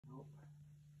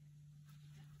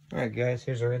Alright guys,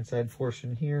 here's our inside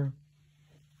portion here.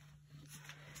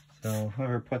 So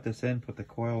whoever put this in, put the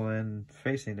coil in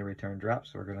facing the return drop.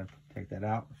 So we're going to take that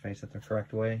out and face it the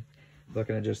correct way.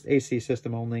 Looking at just AC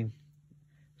system only.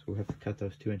 So we'll have to cut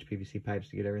those 2-inch PVC pipes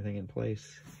to get everything in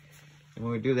place. And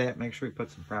when we do that, make sure we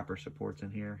put some proper supports in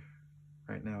here.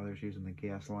 Right now they're using the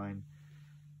gas line.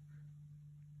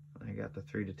 I got the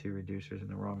 3-to-2 reducers in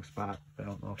the wrong spot. I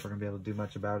don't know if we're going to be able to do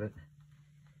much about it.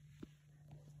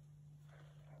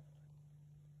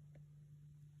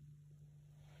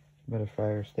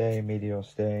 Humidifier stay, medial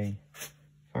stay.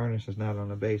 Harness is not on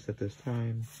the base at this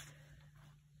time.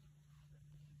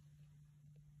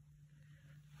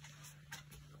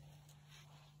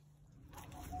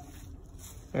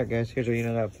 Alright guys, here's our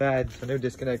unit outside. So no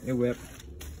disconnect, new whip.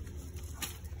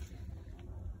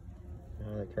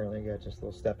 I currently got just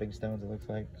little stepping stones, it looks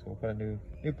like. So we'll put a new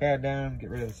pad down, get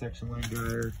rid of the section line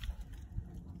dryer,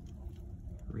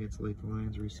 re-insulate the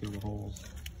lines, reseal the holes.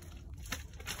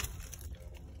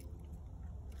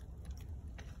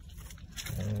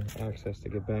 Access to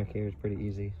get back here is pretty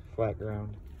easy, flat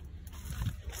ground.